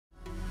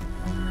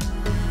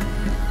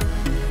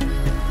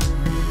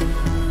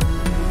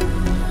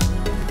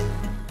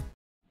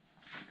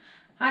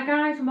Hi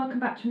guys, and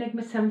welcome back to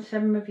Enigma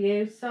 77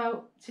 Review.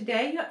 So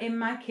today you're in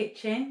my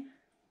kitchen,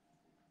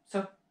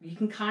 so you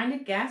can kind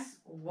of guess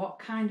what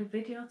kind of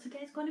video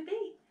today's going to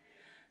be.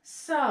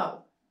 So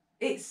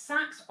it's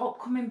Zakk's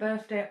upcoming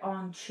birthday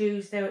on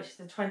Tuesday, which is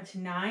the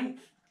 29th.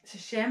 It's a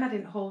shame I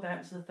didn't hold out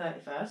until the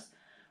 31st,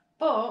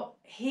 but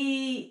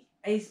he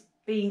is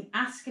been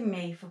asking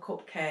me for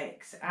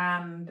cupcakes,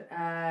 and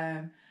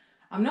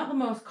I'm not the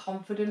most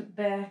confident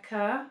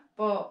baker,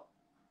 but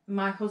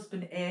my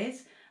husband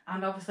is.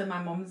 And obviously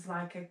my mum's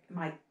like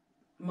my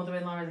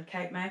mother-in-law is a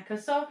cake maker.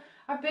 So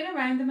I've been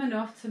around them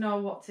enough to know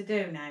what to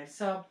do now.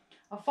 So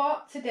I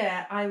thought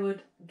today I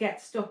would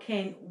get stuck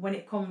in when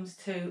it comes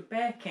to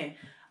baking.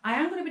 I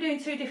am going to be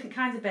doing two different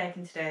kinds of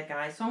baking today,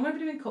 guys. So I'm going to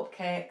be doing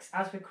cupcakes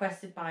as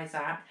requested by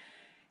Zakk.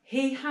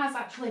 He has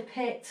actually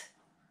picked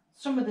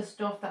some of the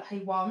stuff that he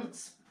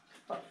wants.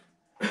 But,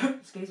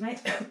 excuse me.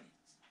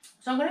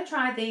 So I'm going to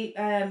try the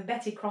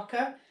Betty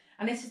Crocker.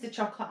 And this is the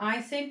chocolate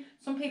icing.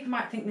 Some people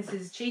might think this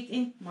is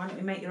cheating. Why don't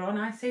you make your own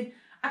icing?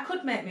 I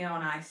could make my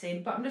own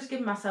icing, but I'm just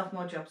giving myself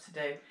more jobs to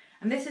do.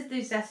 And this is the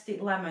zesty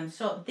lemon.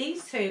 So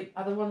these two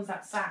are the ones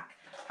that Zakk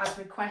has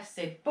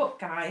requested. But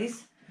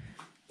guys,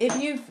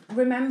 if you've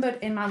remembered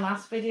in my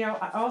last video,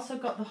 I also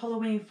got the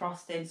Halloween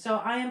frosting. So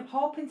I am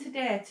hoping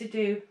today to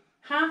do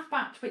half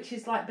batch, which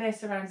is like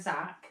based around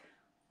Zakk,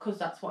 because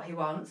that's what he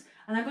wants.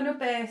 And I'm going to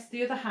base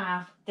the other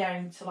half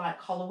down to like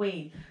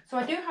Halloween. So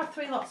I do have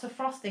 3 lots of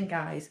frosting,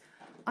 guys.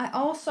 I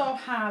also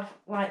have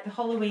like the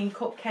Halloween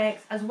cupcakes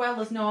as well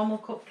as normal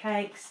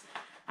cupcakes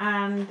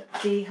and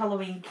the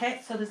Halloween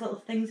kit. So there's little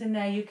things in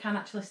there you can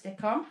actually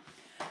stick on.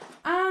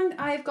 And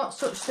I've got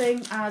such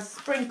thing as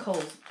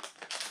sprinkles.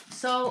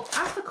 So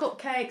after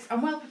cupcakes,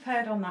 I'm well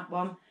prepared on that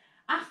one.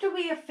 After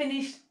we have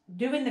finished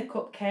doing the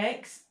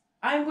cupcakes,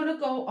 I'm going to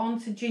go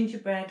on to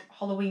gingerbread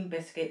Halloween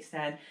biscuits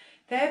then.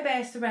 They're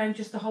based around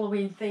just the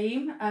Halloween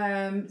theme.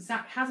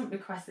 Zakk hasn't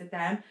requested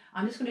them.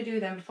 I'm just going to do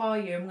them for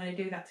you. I'm going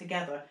to do that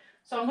together.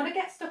 So I'm going to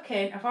get stuck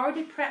in. I've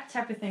already prepped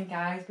everything,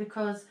 guys,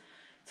 because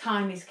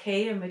time is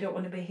key and we don't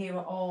want to be here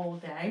all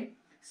day.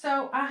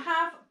 So I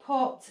have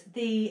put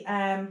the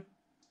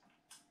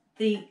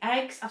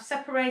eggs. I've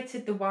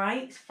separated the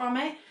whites from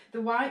it.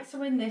 The whites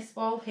are in this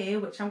bowl here,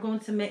 which I'm going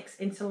to mix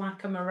into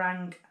like a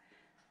meringue,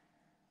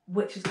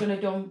 which is going to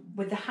be done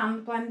with the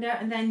hand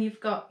blender. And then you've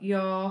got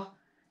your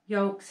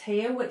yolks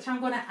here, which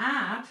I'm going to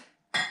add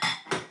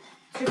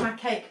to my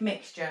cake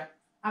mixture.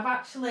 I've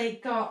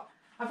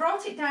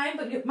wrote it down,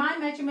 but my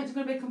measurements are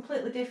going to be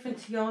completely different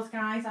to yours,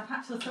 guys. I've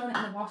actually thrown it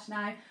in the wash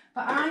now.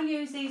 But I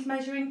use these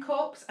measuring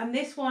cups, and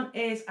this one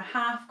is a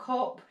half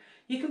cup.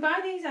 You can buy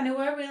these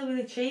anywhere really,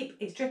 really cheap.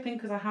 It's dripping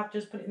because I have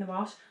just put it in the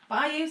wash. But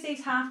I use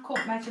these half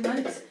cup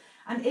measurements.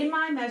 And in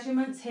my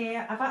measurements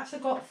here, I've actually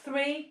got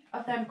 3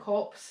 of them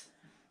cups.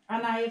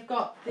 And I've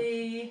got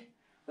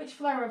which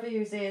flour have I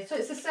used here? So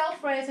it's a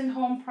self-raising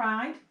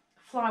HomePride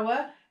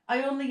flour.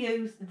 I only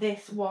use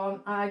this one.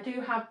 I do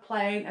have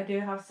plain, I do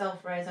have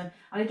self-raising, and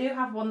I do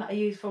have one that I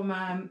use for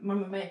when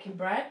we're making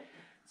bread.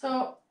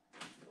 So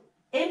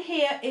in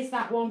here is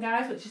that one,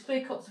 guys, which is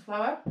 3 cups of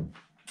flour.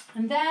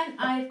 And then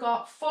I've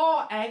got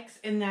 4 eggs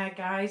in there,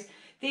 guys.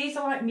 These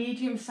are like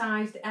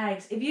medium-sized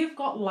eggs. If you've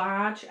got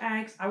large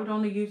eggs, I would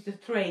only use the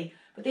 3.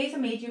 But these are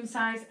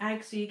medium-sized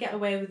eggs, so you get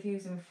away with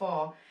using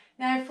 4.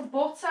 Now for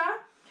butter,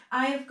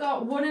 I've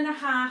got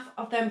 1.5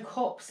 of them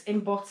cups in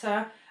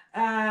butter.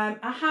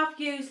 I have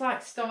used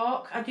like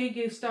Stork. I do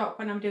use Stork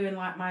when I'm doing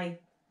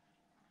like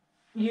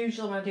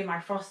usually when I do my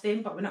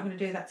frosting, but we're not going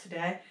to do that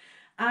today.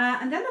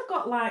 And then I've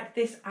got like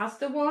this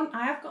Asda one.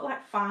 I have got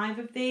like 5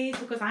 of these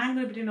because I am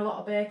going to be doing a lot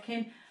of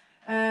baking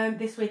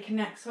this week and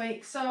next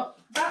week. So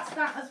that's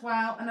that as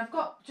well. And I've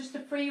got just a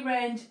free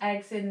range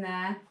eggs in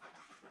there.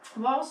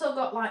 I've also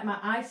got like my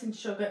icing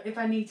sugar if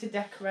I need to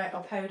decorate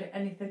or powder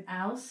anything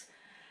else.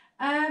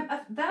 Then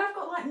I've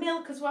got like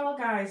milk as well,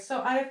 guys.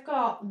 So I've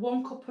got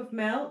 1 cup of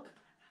milk,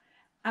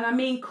 and I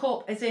mean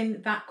cup as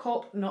in that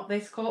cup, not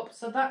this cup.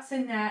 So that's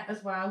in there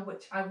as well,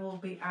 which I will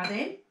be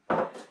adding.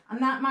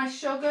 And that my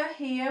sugar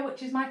here,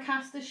 which is my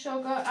caster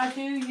sugar. I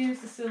do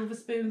use the silver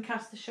spoon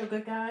caster sugar,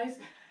 guys.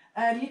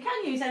 You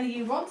can use any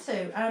you want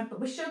to,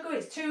 but with sugar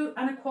it's 2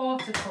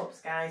 1/4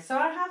 cups, guys. So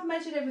I have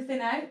measured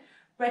everything out,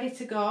 ready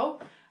to go.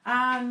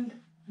 And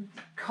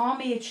call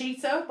me a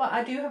cheater, but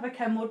I do have a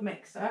Kenwood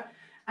mixer.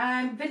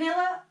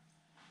 Vanilla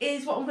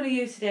is what I'm going to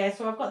use today.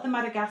 So I've got the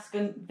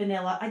Madagascar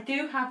vanilla. I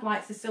do have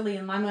like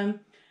Sicilian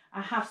lemon.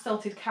 I have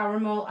salted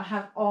caramel. I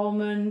have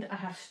almond. I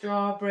have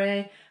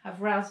strawberry. I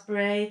have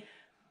raspberry.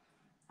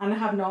 And I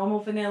have normal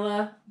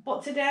vanilla.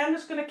 But today I'm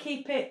just going to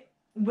keep it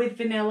with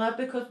vanilla,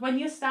 because when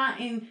you're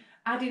starting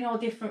adding all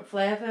different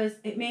flavours,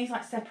 it means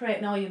like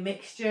separating all your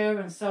mixture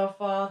and so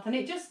forth. And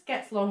it just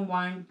gets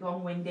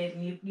long-winded,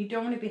 and you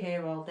don't want to be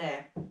here all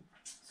day.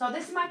 So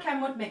this is my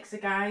Kenwood mixer,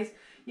 guys.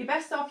 You're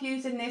best off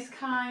using this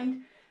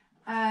kind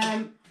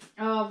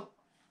of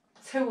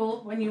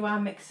tool when you are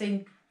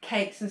mixing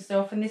cakes and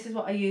stuff. And this is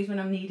what I use when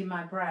I'm kneading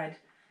my bread.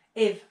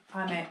 If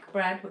I make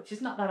bread, which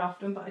is not that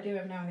often, but I do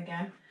every now and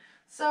again.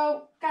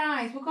 So,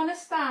 guys, we're going to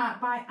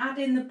start by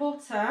adding the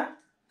butter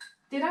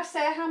did I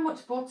say how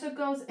much butter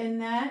goes in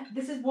there?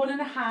 This is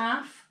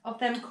 1.5 of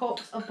them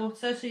cups of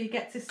butter, so you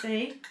get to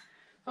see.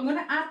 I'm going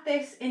to add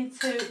this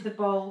into the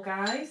bowl,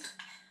 guys.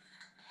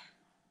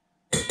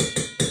 I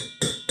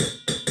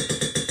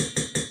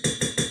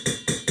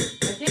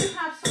do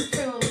have some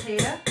tools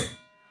here.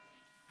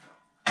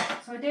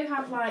 So I do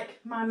have like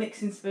my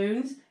mixing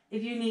spoons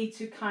if you need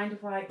to kind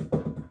of like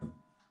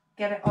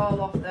get it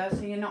all off there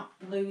so you're not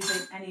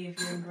losing any of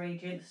your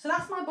ingredients. So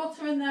that's my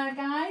butter in there,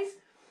 guys.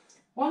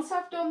 Once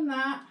I've done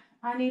that,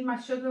 I need my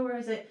sugar. Where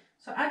is it?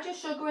 So add your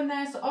sugar in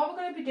there. So all we're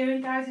going to be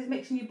doing, guys, is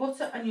mixing your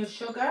butter and your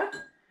sugar.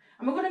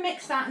 And we're going to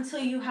mix that until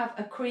you have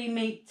a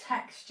creamy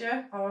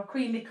texture or a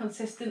creamy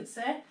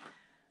consistency.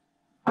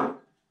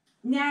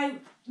 Now,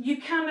 you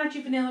can add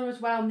your vanilla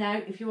as well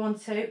now if you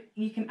want to.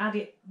 You can add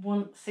it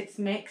once it's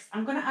mixed.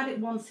 I'm going to add it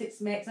once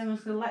it's mixed. I'm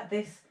just going to let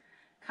this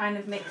kind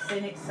of mix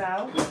in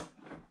itself.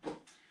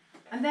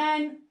 And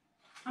then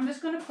I'm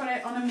just going to put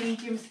it on a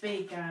medium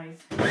speed, guys.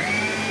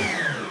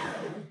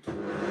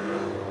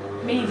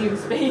 Medium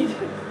speed.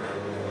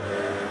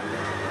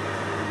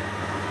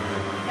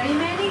 Now you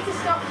may need to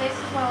stop this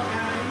as well,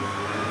 guys.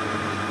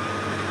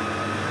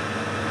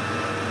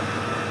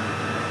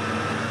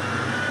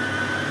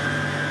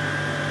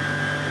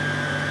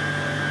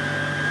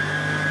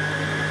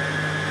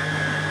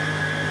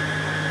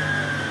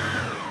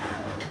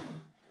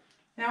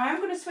 Now I'm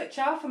going to switch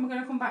off and we're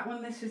going to come back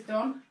when this is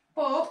done.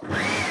 But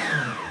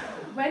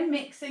when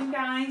mixing,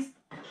 guys,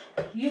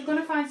 you're going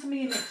to find some of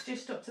your mixture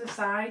stuck to the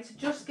side. So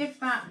just give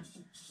that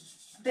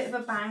a bit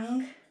of a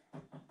bang,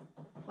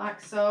 like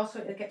so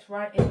it gets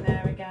right in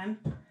there again.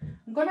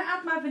 I'm going to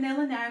add my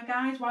vanilla now,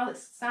 guys, while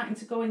it's starting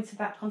to go into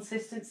that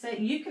consistency.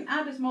 You can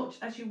add as much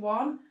as you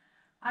want.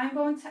 I'm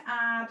just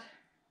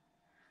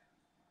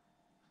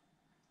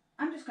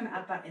going to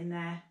add that in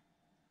there.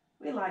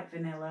 We like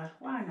vanilla,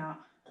 why not?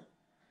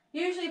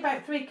 Usually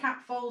about 3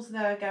 capfuls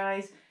there,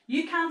 guys.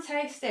 You can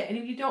taste it, and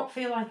if you don't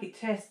feel like it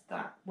tastes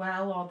that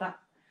well or that...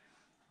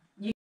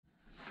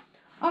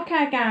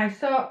 Okay, guys,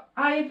 so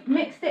I've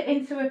mixed it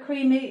into a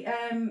creamy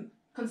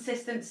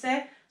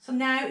consistency. So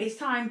now it's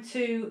time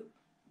to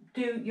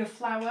do your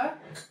flour.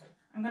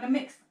 I'm going to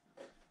mix,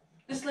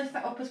 just lift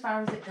that up as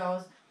far as it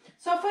goes.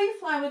 So for your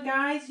flour,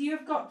 guys,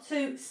 you've got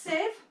to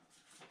sieve.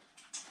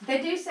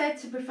 They do say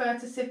to prefer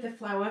to sieve the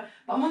flour,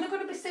 but I'm only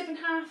going to be sieving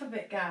half of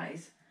it,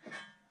 guys.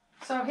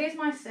 So here's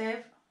my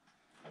sieve.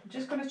 I'm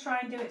just going to try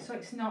and do it so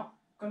it's not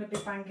going to be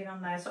banging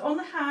on there. So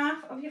only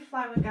half of your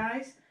flour,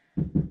 guys.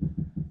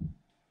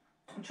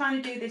 I'm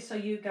trying to do this so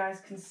you guys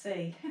can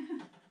see.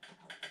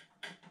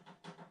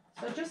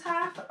 So just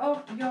half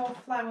of your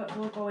flour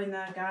will go in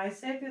there, guys.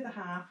 Save the other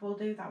half. We'll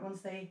do that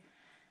once the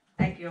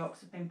egg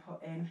yolks have been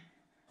put in.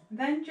 And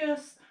then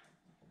just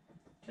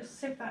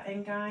sieve that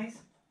in, guys.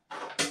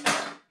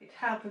 It'd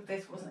help if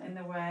this wasn't in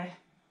the way.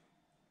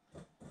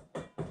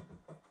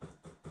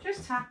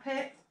 Just tap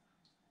it.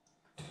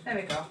 There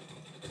we go.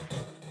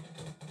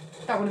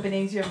 That would have been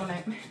easier, wouldn't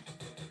it?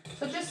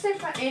 So just sieve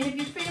that in. If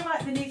you feel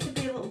like there needs to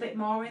be a little bit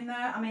more in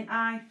there, I mean,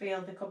 I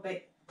feel there could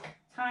be a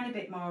tiny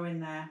bit more in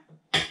there.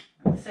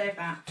 I'll save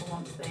that for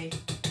once the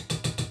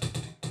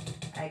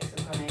eggs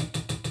have gone in.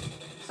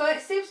 So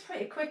it sieves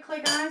pretty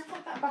quickly, guys.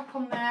 Put that back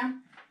on there.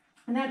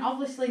 And then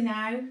obviously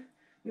now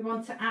we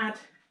want to add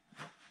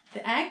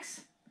the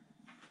eggs.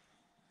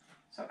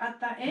 So add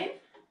that in.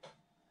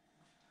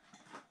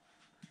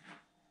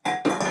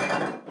 And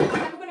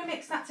then we're going to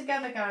mix that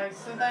together, guys.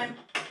 So then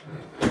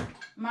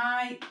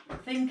my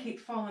thing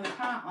keeps falling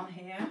apart on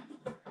here.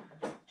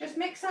 Just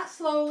mix that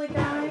slowly,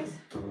 guys.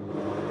 So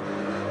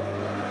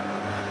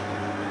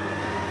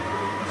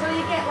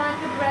you get like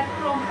a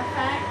breadcrumb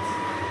effect.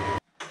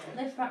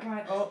 Lift that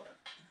right up.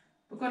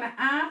 We're going to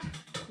add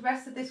the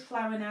rest of this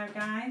flour now,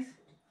 guys,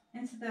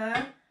 into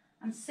there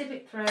and sieve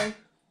it through.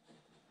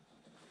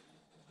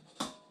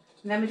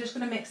 And then we're just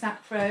going to mix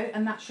that through,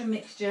 and that's your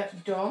mixture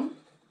done.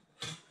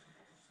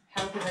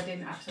 Help if I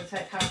didn't actually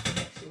take half the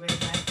mixture with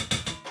me.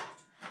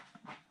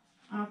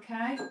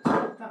 Okay,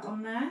 put that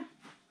on there.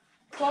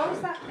 Close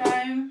that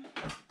down.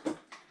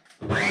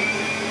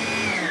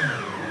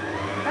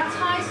 That's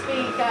high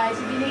speed, guys,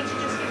 if you need to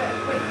just give it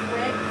a quick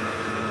whip.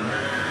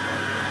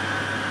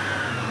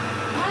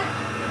 Right,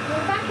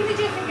 we're back in the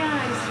jiffy,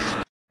 guys.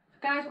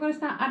 Guys, we're going to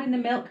start adding the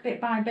milk bit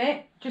by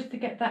bit, just to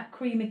get that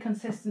creamy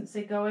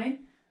consistency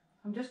going.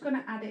 I'm just going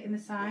to add it in the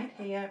side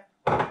here,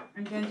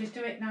 and then just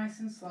do it nice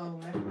and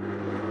slowly.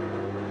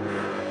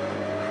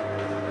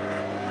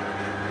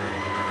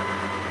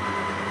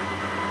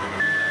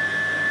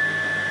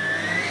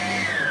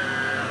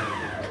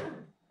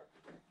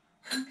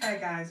 Okay,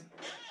 guys,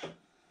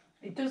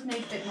 it does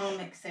need a bit more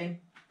mixing.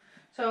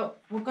 So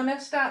we're going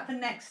to start the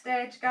next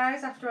stage,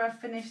 guys, after I've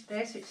finished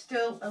this. It's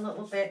still a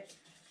little bit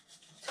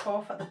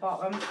tough at the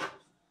bottom.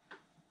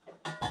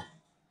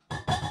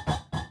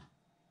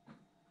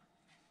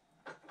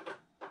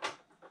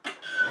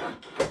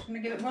 I'm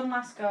going to give it one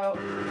last go.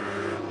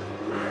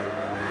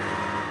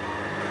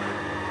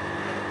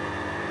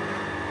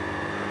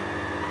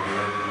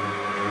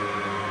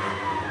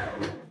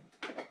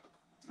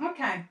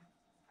 Okay,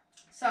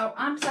 so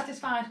I'm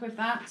satisfied with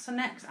that. So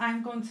next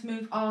I'm going to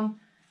move on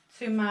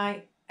to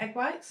my egg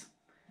whites.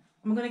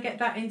 I'm going to get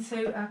that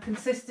into a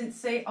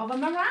consistency of a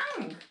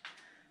meringue.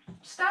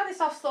 Start this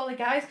off slowly,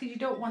 guys, because you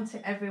don't want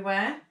it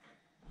everywhere.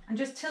 And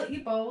just tilt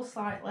your bowl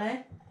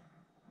slightly.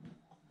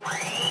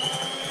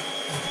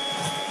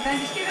 Then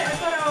just give it a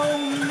good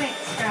old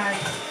mix, guys.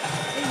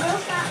 It will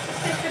start to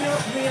thicken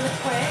up really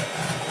quick.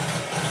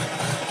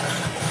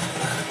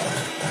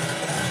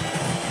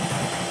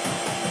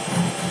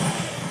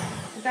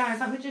 So guys,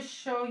 let me just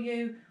show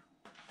you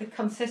the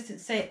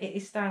consistency it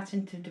is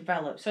starting to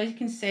develop. So as you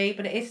can see,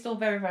 but it is still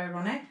very, very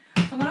runny.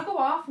 So I'm going to go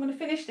off, I'm going to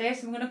finish this,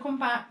 and I'm going to come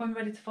back when we're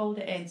ready to fold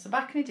it in. So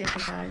back in a jiffy,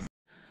 guys.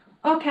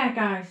 Okay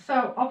guys,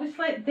 so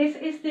obviously this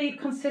is the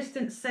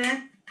consistency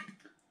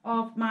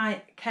of my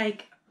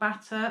cake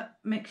batter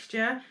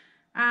mixture,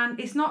 and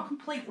it's not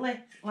completely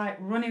like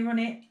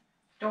runny,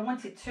 don't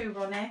want it too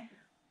runny,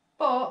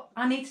 but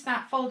I need to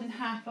start folding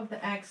half of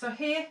the egg. So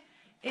here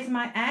is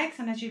my eggs,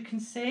 and as you can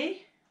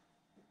see,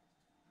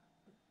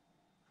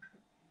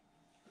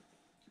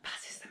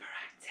 passes the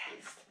meringue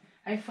test.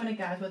 How funny,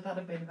 guys, would that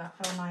have been if that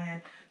fell on my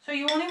head? So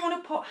you only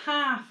want to put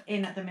half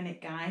in at the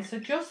minute, guys, so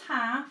just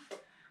half,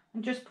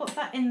 and just put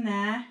that in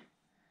there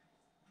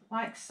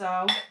like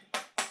so.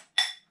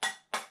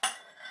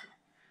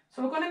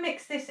 So we're going to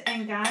mix this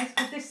in, guys,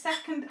 because this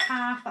second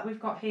half that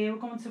we've got here, we're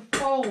going to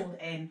fold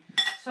in.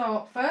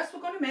 So first we're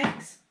going to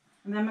mix,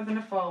 and then we're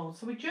going to fold.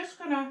 So we're just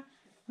going to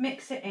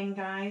mix it in,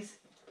 guys,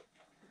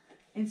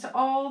 into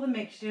all the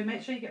mixture.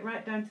 Make sure you get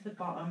right down to the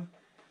bottom.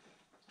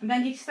 And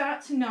then you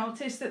start to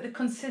notice that the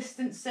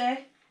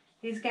consistency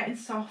is getting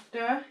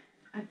softer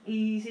and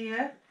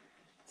easier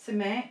to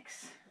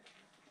mix.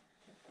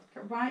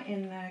 Get right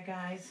in there,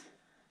 guys.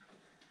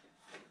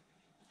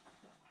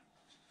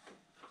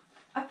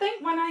 I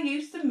think when I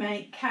used to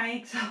make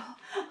cakes,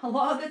 a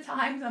lot of the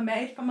times I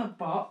made from a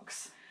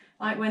box,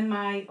 like when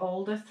my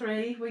older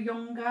three were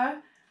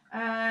younger.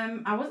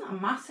 I wasn't a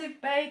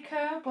massive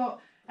baker, but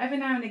every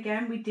now and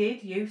again we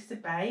did used to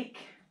bake.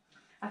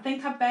 I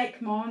think I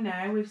bake more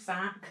now with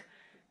Zakk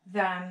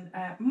than,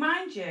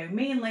 mind you,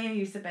 me and Leah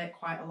used to bake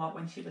quite a lot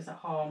when she was at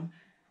home.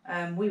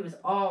 We was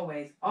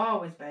always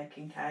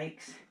baking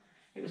cakes.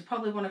 It was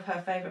probably one of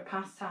her favourite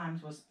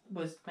pastimes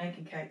was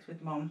making cakes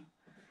with Mum.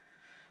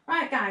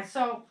 Right, guys,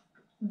 so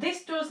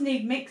this does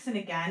need mixing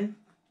again,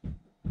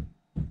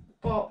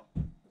 but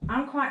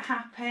I'm quite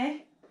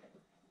happy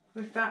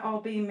with that all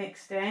being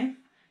mixed in.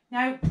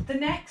 Now, the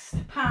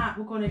next part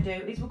we're going to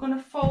do is we're going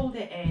to fold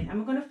it in, and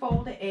we're going to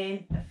fold it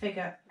in a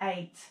figure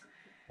 8.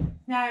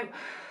 Now,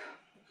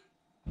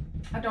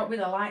 I don't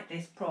really like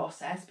this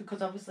process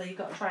because obviously you've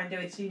got to try and do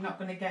it so you're not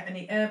going to get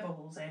any air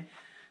bubbles in.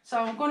 So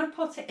I'm going to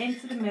put it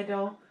into the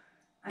middle,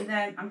 and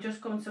then I'm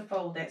just going to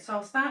fold it. So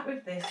I'll start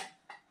with this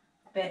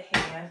bit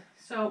here.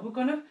 So we're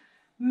going to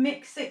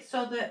mix it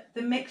so that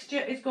the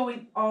mixture is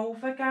going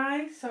over,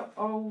 guys. So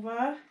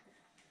over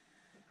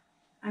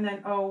and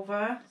then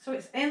over. So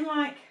it's in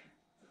like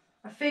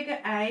a figure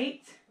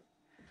 8,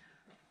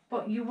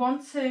 but you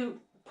want to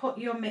put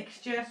your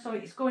mixture so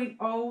it's going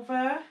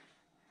over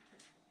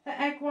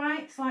the egg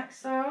whites like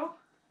so.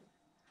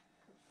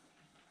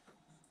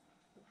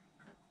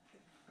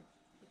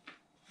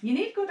 You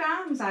need good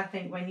arms, I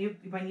think, when you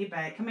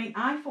bake. I mean,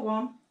 I for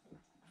one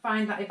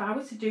find that if I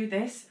was to do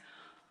this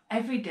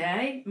every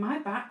day, my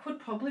back would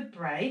probably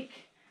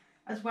break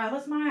as well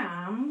as my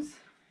arms.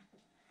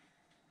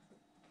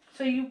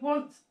 So you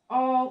want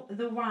all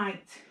the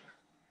white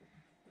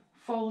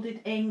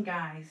folded in,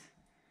 guys.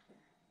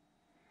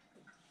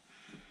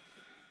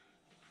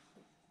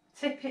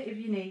 Tip it if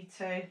you need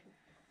to.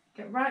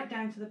 Get right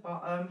down to the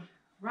bottom,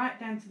 right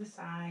down to the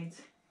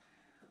sides.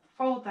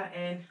 Fold that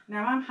in.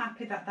 Now I'm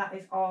happy that that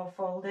is all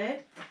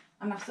folded,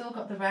 and I've still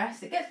got the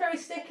rest. It gets very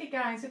sticky,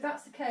 guys. If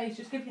that's the case,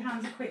 just give your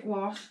hands a quick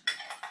wash.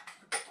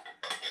 So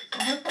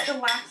I'm going to put the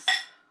last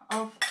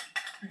of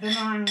the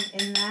meringue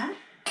in there.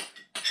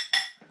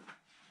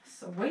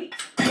 Sweet.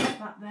 Put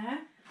that there.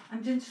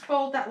 And just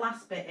fold that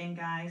last bit in,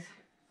 guys.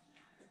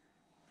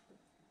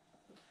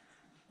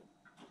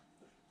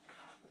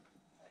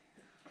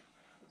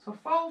 So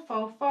fold,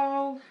 fold,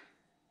 fold.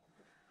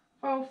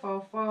 Fold,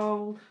 fold,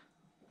 fold.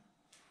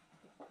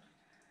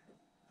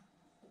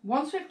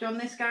 Once we've done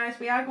this, guys,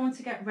 we are going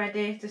to get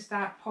ready to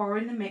start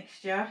pouring the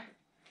mixture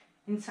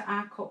into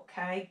our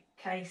cupcake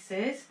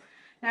cases.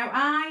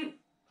 Now,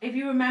 if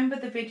you remember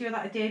the video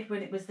that I did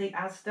when it was the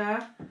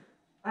Asda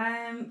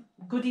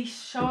goodie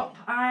shop,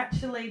 I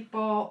actually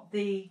bought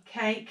the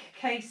cake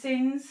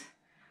casings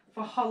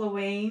for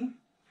Halloween,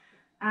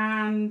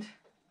 and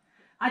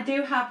I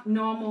do have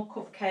normal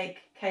cupcake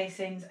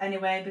casings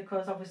anyway,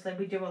 because obviously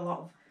we do a lot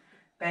of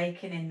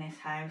baking in this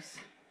house.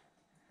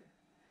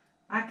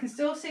 I can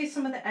still see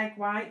some of the egg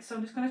white, so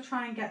I'm just going to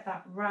try and get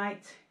that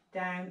right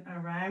down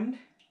and around.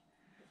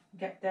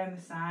 Get down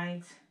the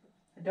sides.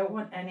 I don't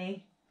want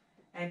any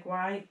egg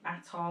white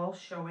at all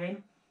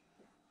showing.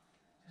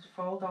 Just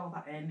fold all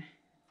that in.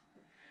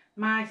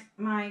 My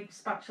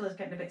spatula is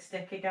getting a bit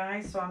sticky,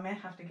 guys, so I may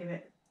have to give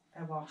it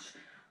a wash.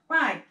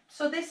 Right,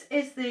 so this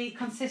is the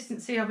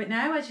consistency of it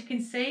now. As you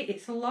can see,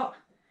 it's a lot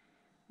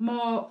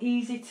more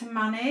easy to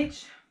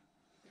manage.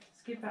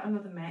 Let's give that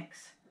another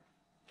mix.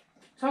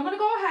 So I'm going to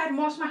go ahead and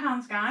wash my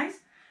hands, guys.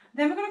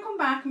 Then we're going to come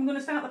back and we're going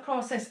to start the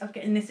process of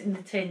getting this in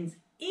the tins.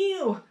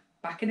 Ew!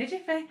 Back in a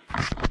jiffy.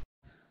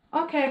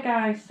 Okay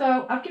guys,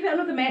 so I've given it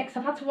another mix.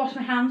 I've had to wash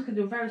my hands because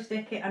they were very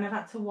sticky, and I've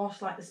had to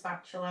wash like the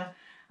spatula.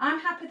 I'm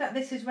happy that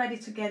this is ready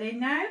to get in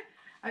now.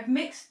 I've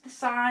mixed the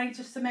sides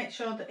just to make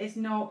sure that there's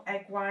no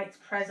egg whites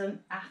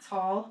present at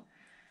all.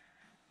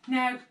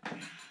 Now,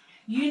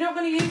 you're not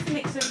going to use the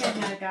mixer again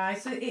now,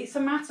 guys, so it's a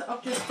matter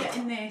of just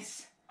getting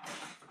this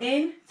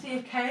into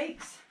your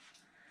cakes.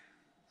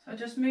 So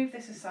just move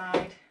this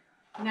aside.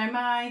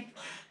 Now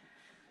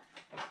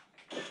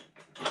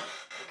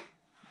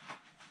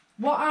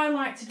what I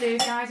like to do,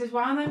 guys, is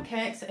while them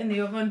cakes are in the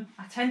oven,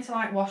 I tend to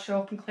like wash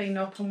up and clean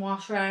up and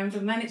wash around,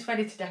 and then it's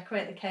ready to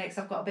decorate the cakes.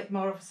 I've got a bit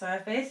more of a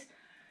surface.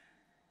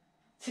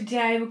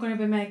 Today we're going to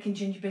be making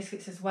ginger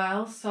biscuits as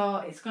well, so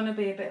it's going to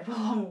be a bit of a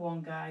long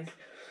one, guys.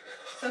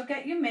 So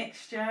get your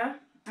mixture,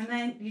 and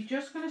then you're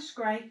just going to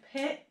scrape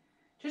it.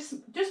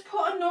 Just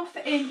put enough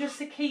in just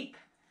to keep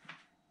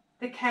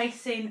the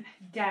casing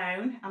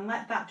down and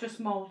let that just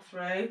mould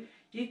through.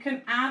 You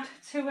can add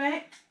to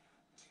it.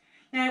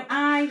 Now,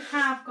 I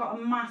have got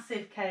a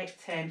massive cake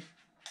tin,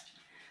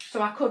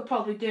 so I could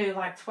probably do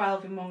like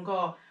 12 in one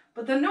go,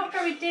 but they're not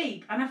very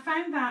deep, and I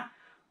found that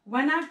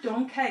when I've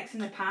done cakes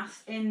in the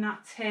past in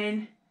that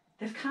tin,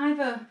 they've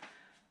kind of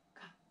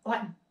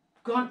like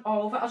gone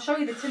over. I'll show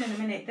you the tin in a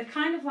minute. They've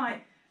kind of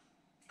like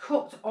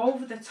cooked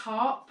over the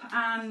top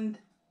and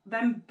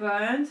then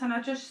burnt, and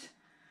I just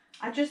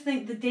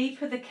think the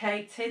deeper the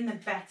cake tin, the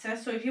better.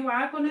 So if you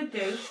are going to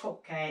do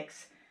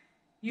cupcakes,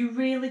 you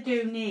really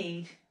do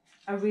need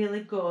a really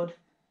good,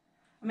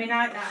 I mean,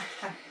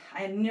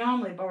 I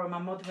normally borrow my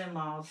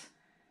mother-in-law's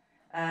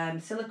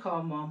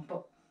silicone one,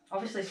 but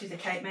obviously she's a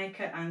cake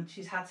maker and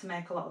she's had to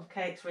make a lot of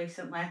cakes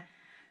recently,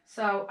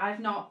 so I've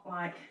not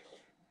like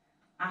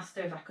asked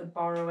her if I could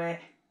borrow it,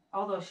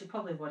 although she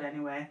probably would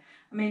anyway.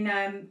 I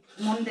mean,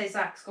 Monday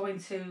Zakk's going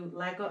to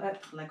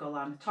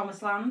Legoland,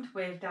 Thomas Land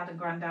with Dad and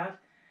Grandad.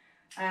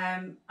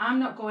 I'm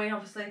not going,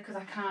 obviously, because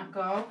I can't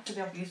go for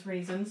the obvious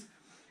reasons.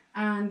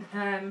 And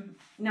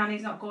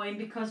Nanny's not going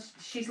because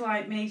she's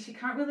like me, she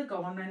can't really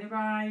go on any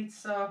rides,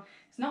 so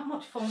it's not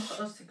much fun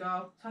for us to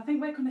go. So I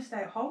think we're going to stay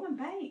at home and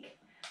bake,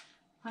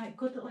 like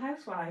good little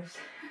housewives.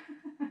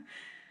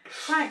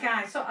 Right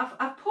guys, so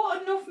I've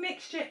put enough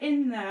mixture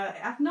in there.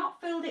 I've not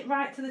filled it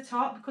right to the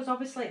top because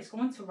obviously it's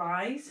going to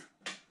rise.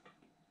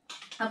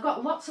 I've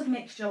got lots of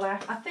mixture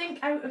left. I think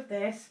out of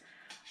this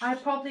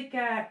I'd probably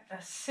get a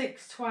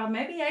 6, 12,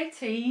 maybe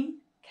 18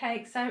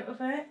 cakes out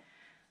of it.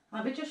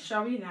 Let me just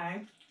show you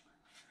now.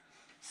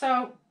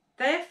 So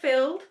they're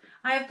filled.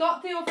 I have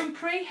got the oven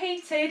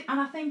preheated, and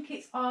I think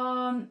it's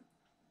on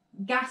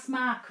gas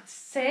mark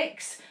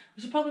 6,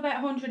 which is probably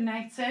about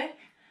 180.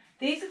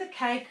 These are the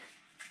cake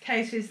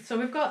cases. So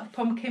we've got the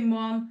pumpkin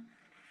one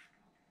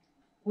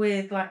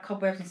with like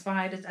cobwebs and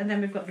spiders, and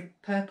then we've got the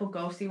purple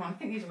ghosty one. I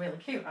think these are really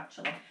cute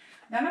actually.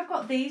 Then I've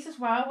got these as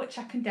well, which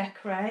I can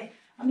decorate.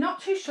 I'm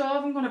not too sure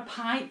if I'm going to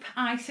pipe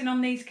icing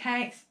on these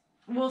cakes.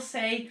 We'll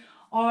see.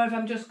 Or if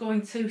I'm just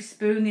going to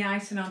spoon the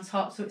icing on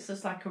top, so it's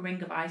just like a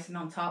ring of icing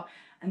on top,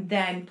 and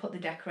then put the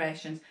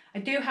decorations. I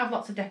do have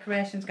lots of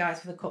decorations,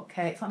 guys, for the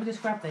cupcakes. Let me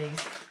just grab these.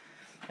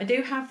 I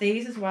do have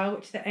these as well,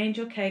 which are the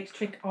Angel Cakes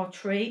Trick or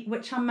Treat,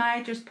 which I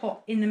may just put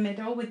in the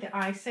middle with the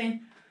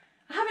icing.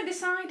 I haven't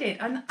decided,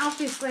 and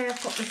obviously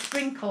I've got the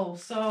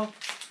sprinkles, so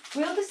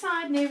we'll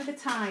decide nearer the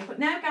time. But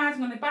now, guys, I'm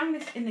going to bang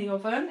this in the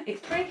oven.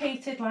 It's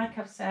preheated, like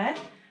I've said.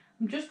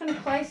 I'm just going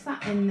to place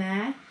that in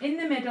there, in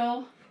the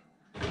middle.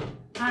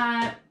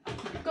 I'm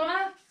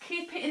gonna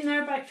keep it in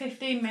there about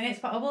 15 minutes,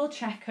 but I will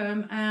check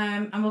them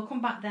and we'll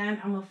come back then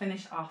and we'll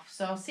finish off.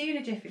 So I'll see you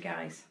in a jiffy,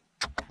 guys.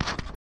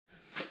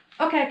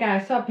 Okay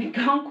guys, so I've been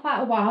gone quite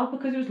a while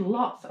because there was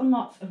lots and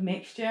lots of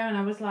mixture, and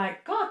I was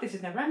like, God, this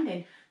is never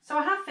ending. So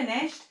I have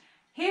finished.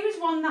 Here is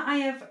one that I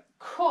have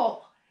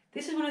cut.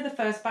 This is one of the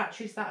first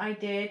batches that I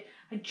did.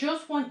 I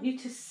just want you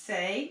to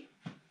see.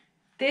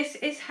 This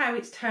is how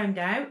it's turned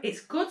out. It's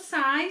good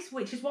size,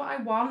 which is what I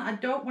want. I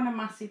don't want a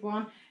massive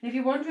one. And if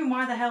you're wondering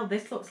why the hell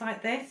this looks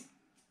like this,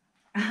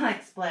 I'll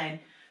explain.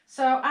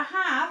 So I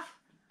have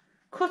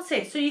cut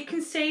it so you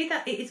can see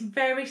that it is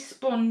very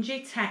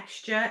spongy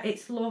texture.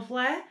 It's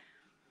lovely.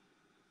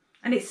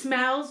 And it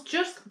smells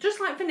just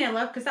like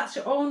vanilla, because that's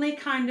the only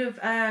kind of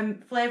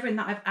flavouring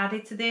that I've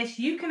added to this.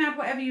 You can add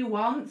whatever you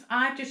want.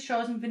 I've just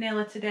chosen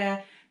vanilla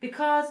today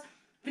because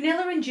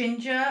vanilla and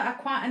ginger are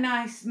quite a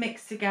nice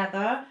mix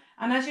together.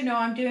 And as you know,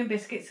 I'm doing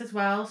biscuits as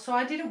well, so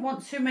I didn't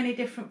want too many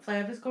different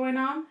flavours going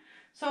on.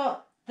 So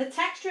the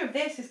texture of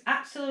this is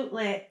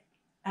absolutely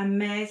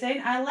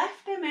amazing. I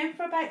left them in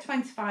for about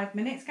 25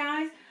 minutes,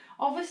 guys.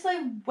 Obviously,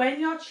 when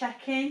you're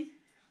checking,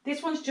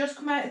 this one's just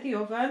come out of the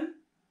oven.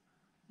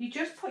 You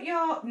just put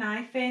your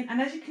knife in,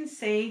 and as you can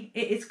see,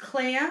 it is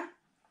clear.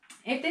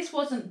 If this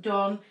wasn't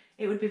done,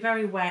 it would be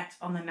very wet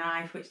on the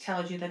knife, which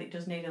tells you that it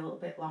does need a little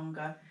bit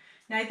longer.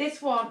 Now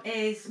this one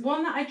is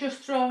one that I just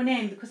thrown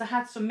in because I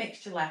had some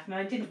mixture left and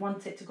I didn't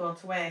want it to go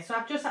to waste. So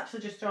I've just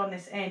actually just thrown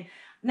this in.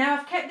 Now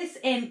I've kept this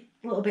in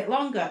a little bit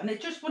longer and I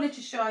just wanted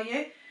to show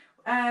you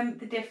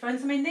the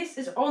difference. I mean, this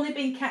has only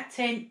been kept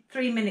in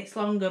 3 minutes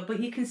longer, but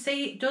you can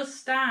see it does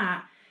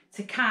start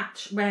to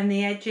catch around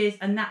the edges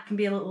and that can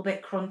be a little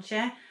bit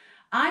crunchy.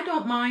 I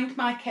don't mind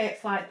my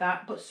cakes like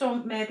that, but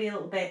some may be a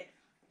little bit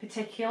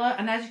particular,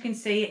 and as you can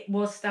see it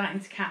was starting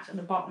to catch at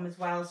the bottom as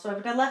well. So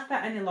if I'd left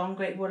that any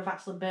longer it would have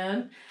actually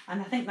burned,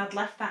 and I think I'd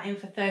left that in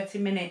for 30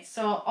 minutes.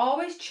 So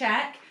always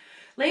check,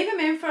 leave them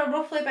in for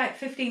roughly about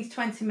 15 to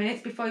 20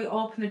 minutes before you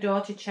open the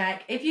door to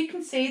check. If you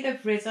can see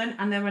they've risen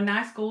and they're a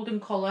nice golden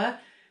colour,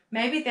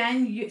 maybe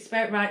then it's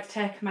about right to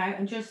take them out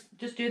and just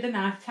do the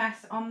knife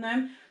test on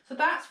them. So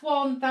that's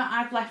one that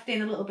I've left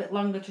in a little bit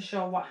longer to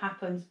show what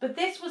happens. But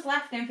this was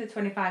left in for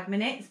 25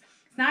 minutes.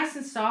 It's nice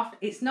and soft.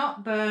 It's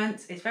not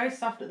burnt. It's very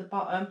soft at the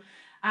bottom.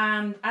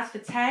 And as for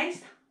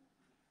taste,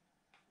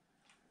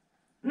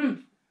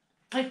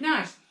 it's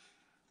nice.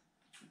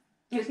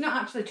 It's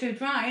not actually too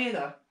dry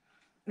either.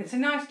 It's a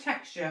nice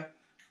texture.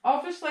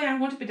 Obviously, I'm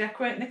going to be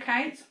decorating the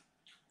cakes.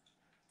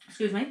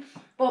 Excuse me.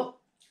 But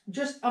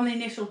just on the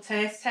initial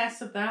taste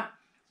test of that,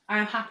 I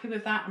am happy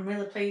with that. I'm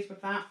really pleased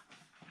with that.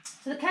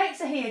 So the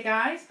cakes are here,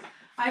 guys.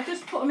 I've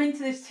just put them into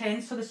this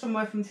tin so there's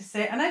somewhere for them to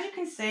sit. And as you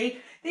can see,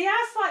 they are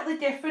slightly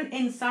different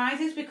in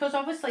sizes because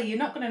obviously you're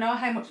not going to know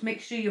how much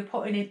mixture you're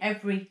putting in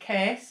every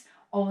case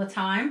all the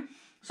time.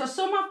 So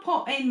some I've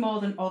put in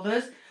more than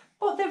others,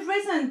 but they've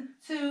risen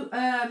to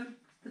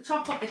the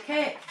top of the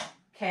cake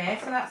case,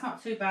 so that's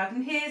not too bad.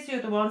 And here's the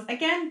other ones.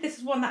 Again, this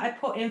is one that I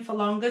put in for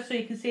longer so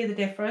you can see the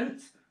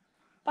difference.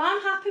 But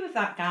I'm happy with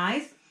that,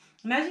 guys.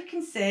 And as you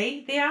can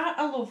see, they are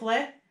a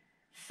lovely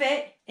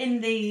fit in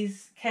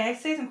these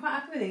cases. I'm quite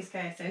happy with these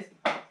cases.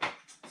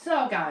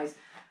 So guys,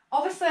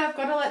 obviously I've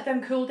got to let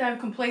them cool down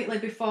completely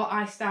before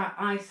I start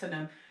icing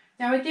them.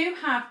 Now I do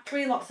have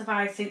 3 lots of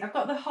icing. I've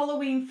got the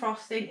Halloween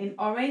frosting in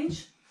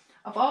orange.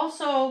 I've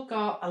also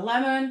got a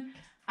lemon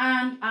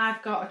and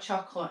I've got a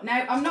chocolate.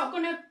 Now I'm not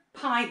going to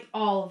pipe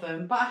all of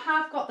them, but I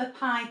have got the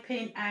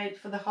piping out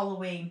for the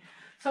Halloween.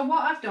 So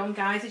what I've done,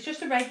 guys, is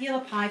just a regular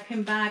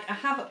piping bag. I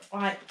have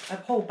like a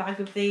whole bag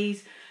of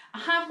these. I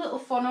have little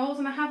funnels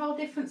and I have all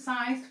different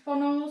sized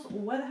funnels.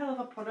 Where the hell have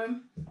I put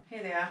them?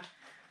 Here they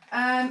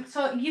are.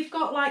 So you've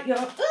got like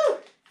your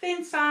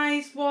thin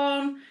sized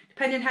one,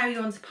 depending how you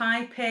want to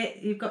pipe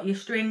it. You've got your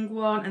string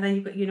one and then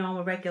you've got your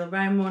normal regular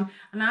round one.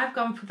 And I've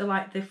gone for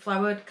the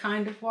flowered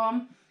kind of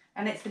one.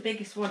 And it's the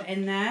biggest one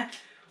in there.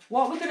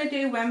 What we're going to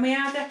do when we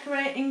are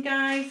decorating,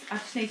 guys, I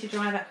just need to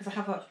dry that because I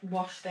haven't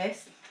washed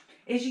this,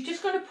 is you're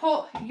just going to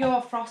put your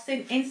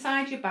frosting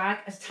inside your bag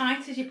as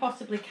tight as you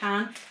possibly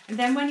can, and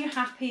then when you're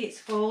happy it's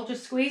full,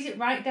 just squeeze it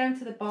right down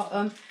to the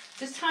bottom,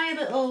 just tie a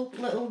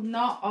little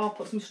knot or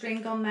put some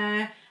string on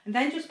there, and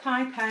then just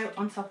pipe out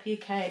on top of your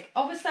cake.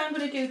 Obviously I'm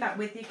going to do that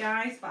with you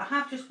guys, but I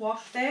have just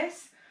washed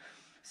this,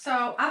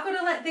 so I've got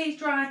to let these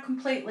dry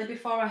completely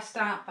before I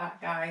start that,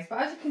 guys.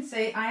 But as you can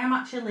see, I am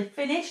actually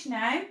finished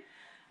now.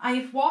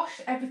 I've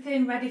washed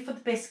everything ready for the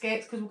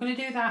biscuits because we're going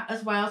to do that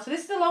as well. So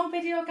this is a long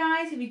video,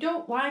 guys. If you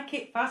don't like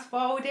it, fast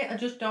forward it or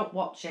just don't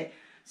watch it.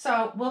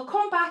 So we'll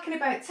come back in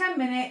about 10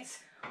 minutes.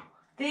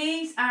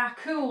 These are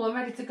cool and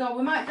ready to go.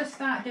 We might just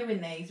start doing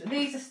these, but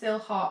these are still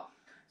hot.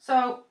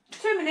 So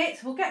 2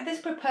 minutes, we'll get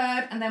this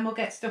prepared and then we'll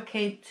get stuck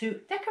into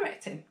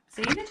decorating.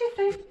 See you in a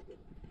jiffy.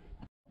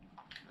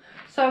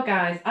 So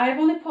guys, I've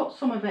only put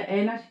some of it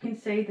in. As you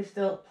can see, there's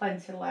still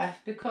plenty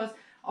left because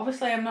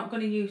obviously I'm not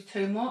going to use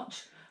too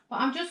much. But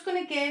I'm just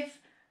going to give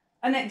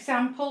an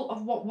example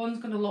of what one's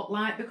going to look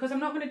like because I'm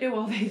not going to do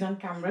all these on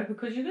camera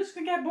because you're just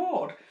going to get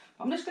bored.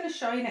 I'm just going to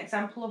show you an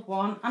example of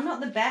one. I'm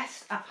not the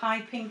best at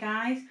piping,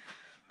 guys,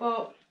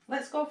 but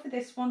let's go for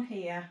this one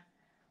here.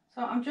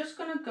 So I'm just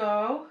going to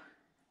go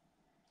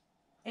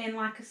in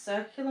like a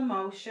circular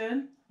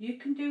motion. You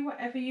can do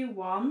whatever you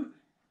want.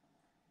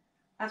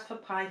 As for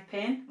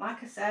piping,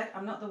 like I said,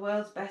 I'm not the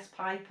world's best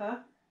piper.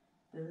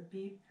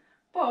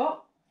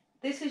 But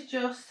this is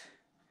just...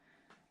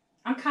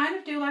 I'm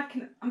trying to do like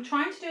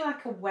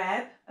a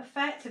web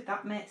effect, if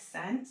that makes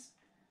sense,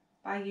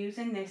 by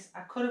using this. I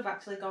could have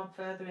actually gone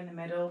further in the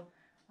middle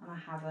and I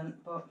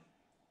haven't, but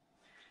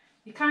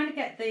you kind of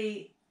get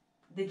the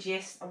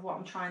gist of what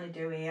I'm trying to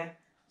do here.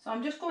 So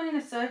I'm just going in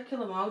a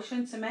circular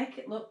motion to make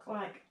it look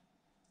like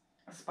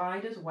a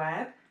spider's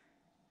web,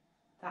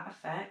 that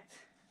effect.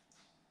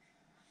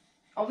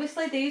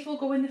 Obviously these will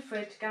go in the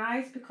fridge,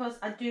 guys, because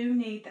I do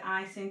need the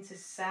icing to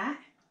set.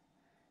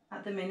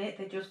 At the minute,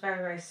 they're just very,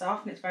 very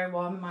soft and it's very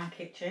warm in my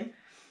kitchen.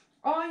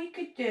 Or you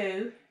could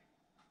do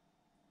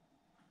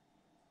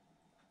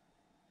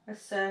a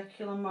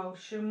circular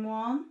motion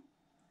one.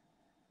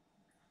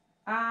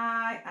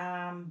 I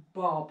am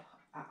Bob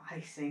at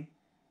icing.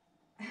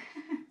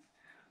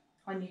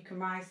 And you can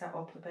rise that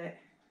up a bit.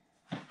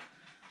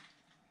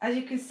 As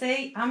you can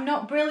see, I'm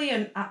not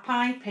brilliant at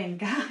piping,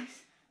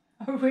 guys.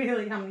 I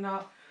really am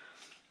not.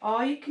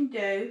 All you can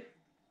do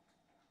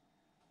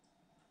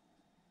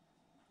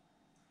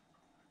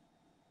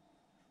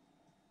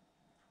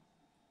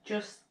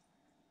just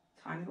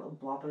tiny little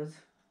blobbers.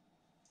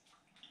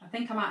 I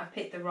think I might have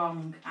picked the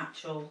wrong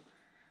actual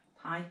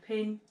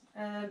piping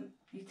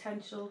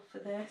utensil for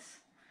this.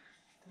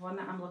 The one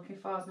that I'm looking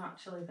for is not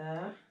actually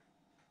there.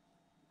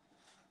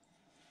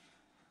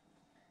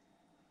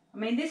 I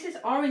mean, this is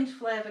orange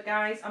flavour,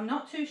 guys. I'm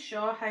not too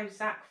sure how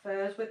Zakk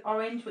fares with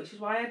orange, which is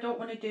why I don't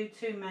want to do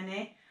too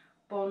many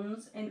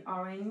buns in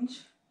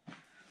orange.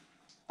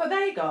 But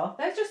there you go.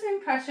 There's just an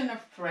impression of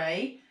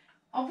 3.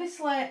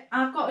 Obviously,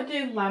 I've got to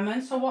do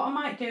lemon. So what I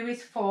might do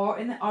is 4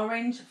 in the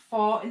orange,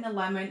 4 in the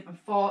lemon, and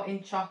 4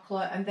 in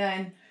chocolate. And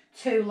then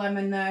 2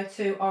 lemon there,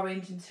 2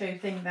 orange, and 2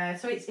 thing there.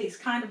 So it's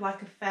kind of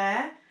like a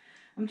fair.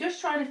 I'm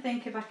just trying to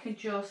think if I can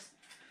just...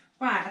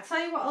 Right, I'll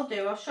tell you what I'll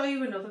do. I'll show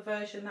you another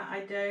version that I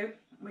do.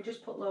 We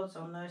just put loads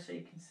on there so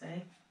you can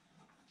see.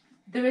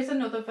 There is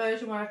another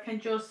version where I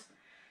can just...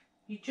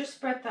 You just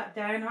spread that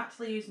down. I'm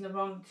actually using the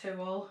wrong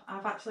tool.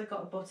 I've actually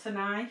got a butter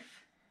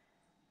knife,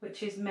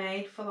 which is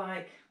made for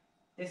like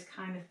this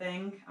kind of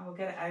thing. I will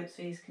get it out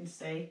so you can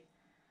see.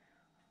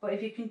 But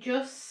if you can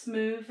just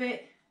smooth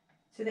it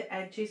to the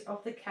edges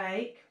of the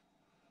cake,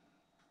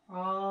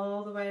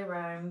 all the way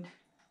around.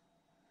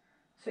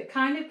 So it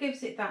kind of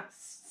gives it that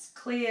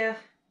clear,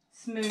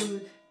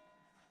 smooth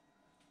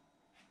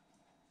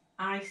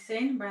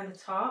icing around the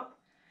top.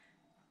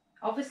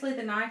 Obviously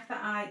the knife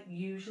that I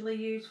usually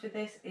use for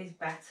this is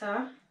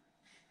better,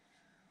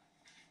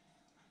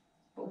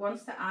 but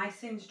once the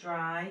icing's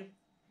dry,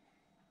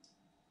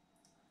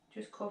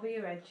 just cover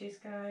your edges,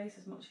 guys,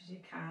 as much as you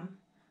can.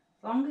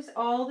 As long as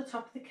all the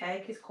top of the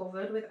cake is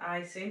covered with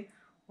icing,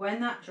 when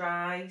that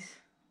dries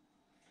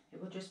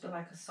it will just be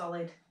like a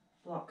solid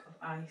block of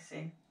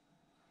icing.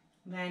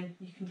 And then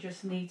you can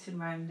just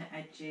neaten around the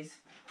edges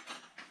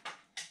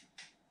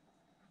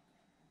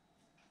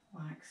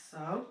like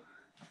so.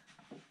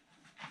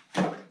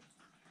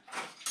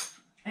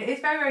 It is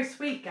very, very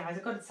sweet, guys,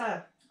 I've got to say.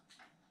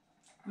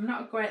 I'm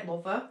not a great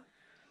lover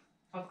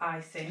of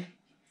icing.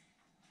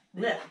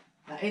 Blech,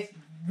 that is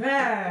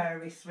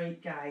very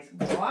sweet, guys.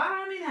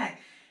 Blimey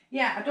heck.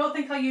 Yeah, I don't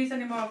think I'll use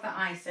any more of that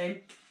icing,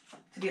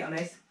 to be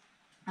honest.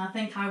 I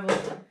think I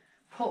will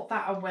put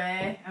that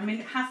away. I mean,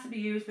 it has to be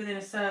used within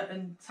a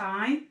certain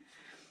time.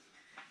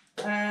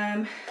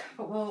 But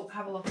we'll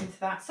have a look into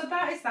that. So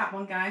that is that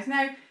one, guys.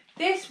 Now,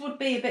 this would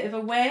be a bit of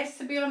a waste,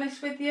 to be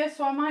honest with you,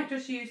 so I might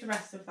just use the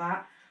rest of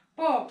that.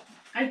 But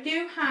I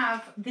do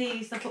have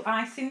these little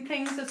icing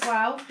things as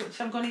well, which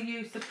I'm going to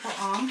use to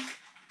put on.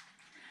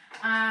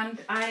 And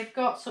I've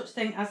got such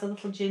thing as a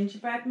little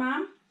gingerbread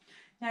man.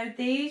 Now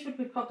these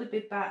would probably be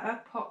better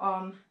put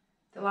on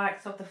the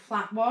likes of the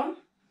flat one,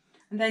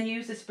 and then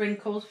use the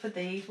sprinkles for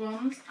these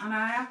ones. And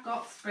I have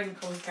got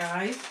sprinkles,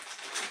 guys.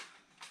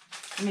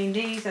 I mean,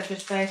 these are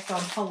just based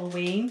on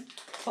Halloween,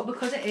 but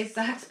because it is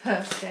Zakk's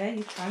birthday,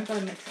 you kind of got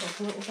to mix it up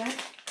a little bit.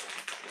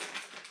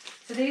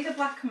 So these are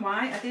black and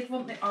white. I did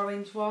want the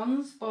orange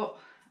ones, but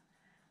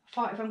I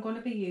thought if I'm going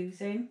to be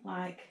using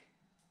like,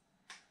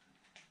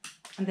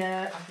 and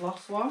there I've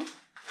lost one.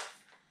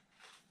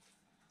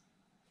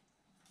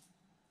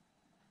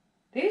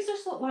 These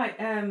just look like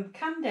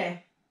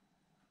candy,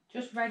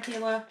 just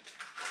regular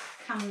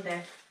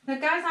candy. Now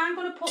guys, I'm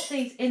going to put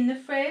these in the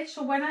fridge,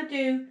 so when I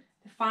do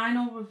the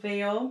final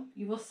reveal,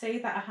 you will see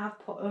that I have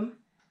put them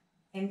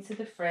into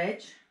the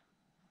fridge.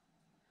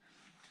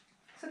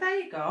 So there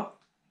you go.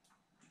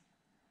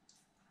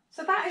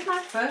 So that is my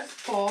first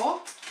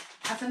 4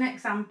 as an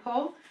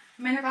example.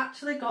 I mean, I've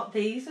actually got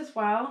these as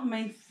well. I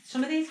mean,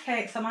 some of these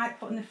cakes I might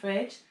put in the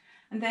fridge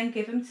and then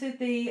give them to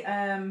the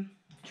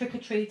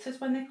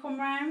trick-or-treaters when they come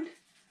round.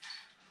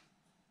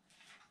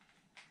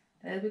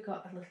 There we've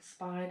got a little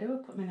spider, we'll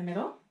put them in the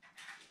middle.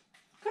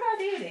 Good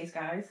idea, these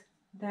guys.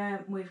 Then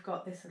we've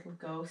got this little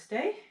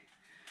ghosty.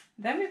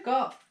 Then we've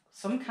got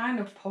some kind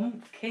of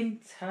pumpkin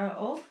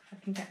turtle. If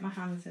I can get my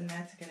hands in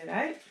there to get it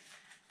out.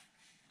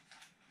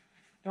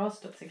 They're all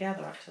stuck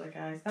together actually,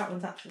 guys. That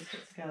one's actually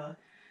stuck together.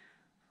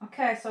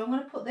 Okay, so I'm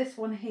going to put this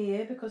one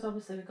here because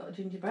obviously we've got a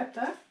gingerbread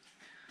there.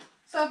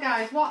 So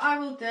guys, what I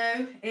will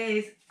do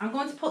is I'm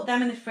going to put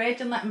them in the fridge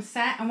and let them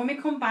set, and when we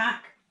come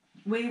back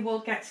we will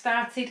get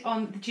started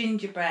on the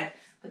gingerbread.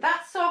 But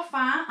that's so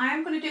far. I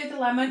am going to do the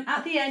lemon.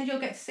 At the end you'll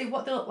get to see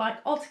what they look like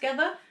all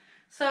together.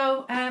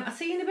 So I'll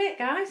see you in a bit,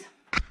 guys.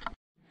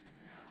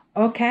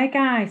 Okay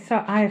guys,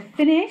 so I have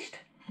finished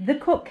the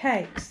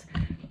cupcakes.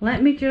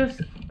 Let me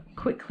just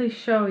quickly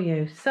show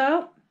you.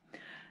 So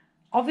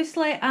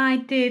obviously I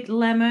did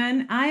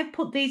lemon. I have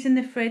put these in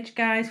the fridge,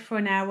 guys, for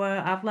an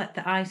hour. I've let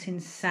the icing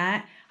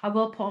set. I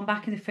will put them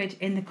back in the fridge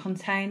in the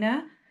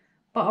container,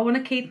 but I want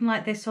to keep them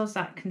like this so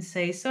Zakk can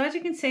see. So as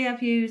you can see,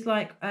 I've used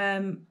like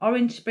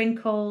orange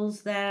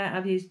sprinkles there,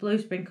 I've used blue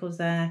sprinkles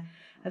there,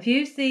 I've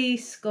used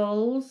these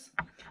skulls,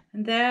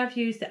 and there I've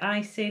used the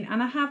icing,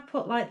 and I have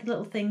put like the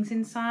little things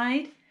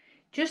inside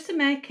just to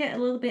make it a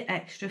little bit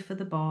extra for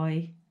the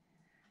boy.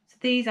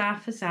 These are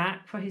for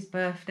Zakk for his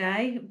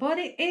birthday, but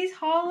it is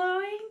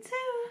Halloween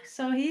too,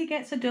 so he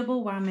gets a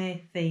double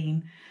whammy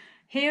theme.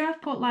 Here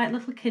I've put like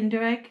little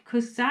Kinder Egg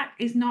because Zakk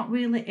is not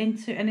really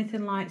into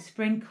anything like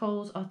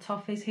sprinkles or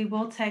toffees. He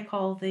will take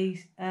all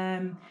these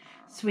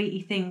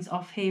sweetie things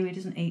off here. He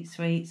doesn't eat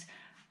sweets.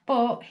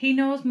 But he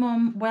knows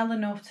Mum well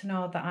enough to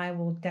know that I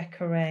will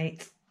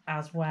decorate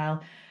as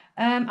well.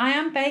 I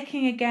am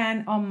baking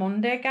again on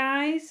Monday,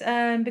 guys,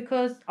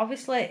 because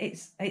obviously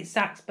it's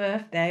Zakk's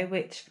birthday,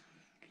 which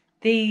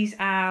these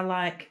are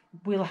like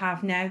we'll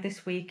have now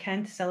this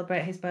weekend to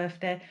celebrate his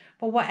birthday.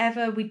 But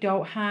whatever we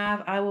don't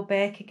have, I will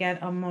bake again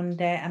on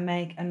Monday and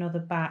make another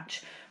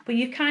batch. But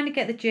you kind of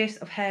get the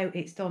gist of how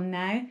it's done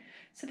now.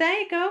 So there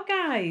you go,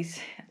 guys.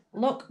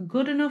 Look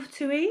good enough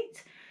to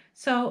eat.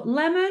 So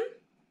lemon,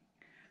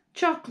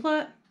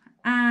 chocolate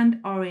and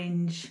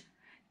orange.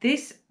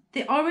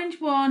 The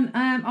orange one,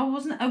 I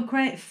wasn't a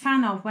great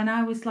fan of when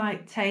I was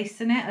like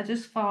tasting it. I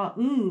just thought,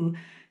 ooh,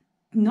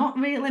 not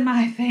really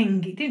my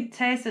thing. It didn't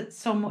taste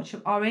so much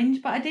of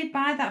orange, but I did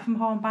buy that from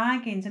Home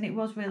Bargains and it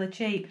was really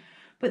cheap.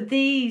 But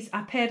these,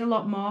 I paid a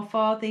lot more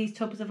for, these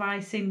tubs of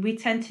icing. We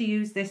tend to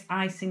use this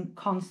icing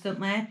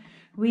constantly.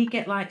 We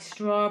get like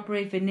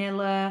strawberry,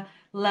 vanilla,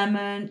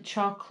 lemon,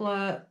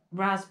 chocolate,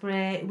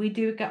 raspberry. We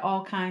do get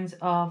all kinds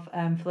of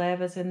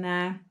flavours in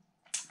there.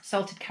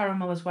 Salted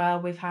caramel as well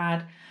we've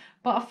had.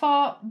 But I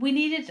thought we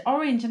needed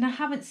orange and I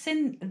haven't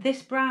seen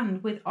this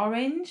brand with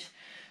orange.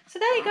 So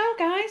there you go,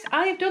 guys.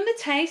 I have done the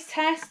taste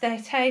test. They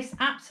taste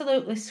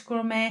absolutely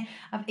scrummy.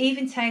 I've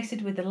even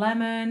tasted with the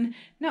lemon.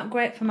 Not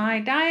great for my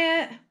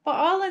diet. But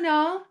all in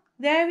all,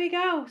 there we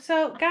go.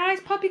 So,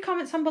 guys, pop your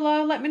comments on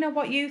below. Let me know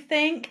what you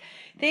think.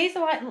 These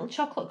are like little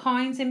chocolate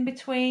coins in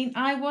between.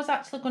 I was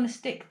actually going to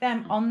stick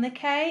them on the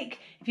cake.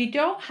 If you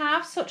don't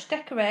have such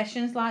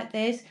decorations like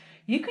this,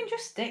 you can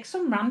just stick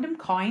some random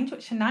coins,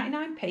 which are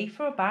 99p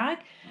for a bag,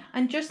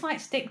 and just like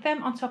stick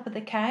them on top of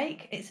the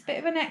cake. It's a bit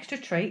of an extra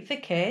treat for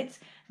kids.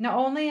 Not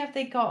only have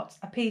they got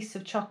a piece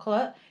of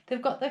chocolate,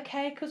 they've got the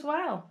cake as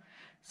well.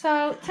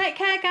 So take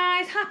care,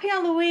 guys. Happy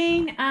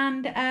Halloween.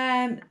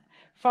 And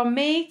from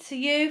me to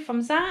you,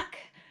 from Zakk,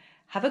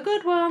 have a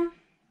good one.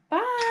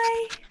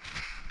 Bye.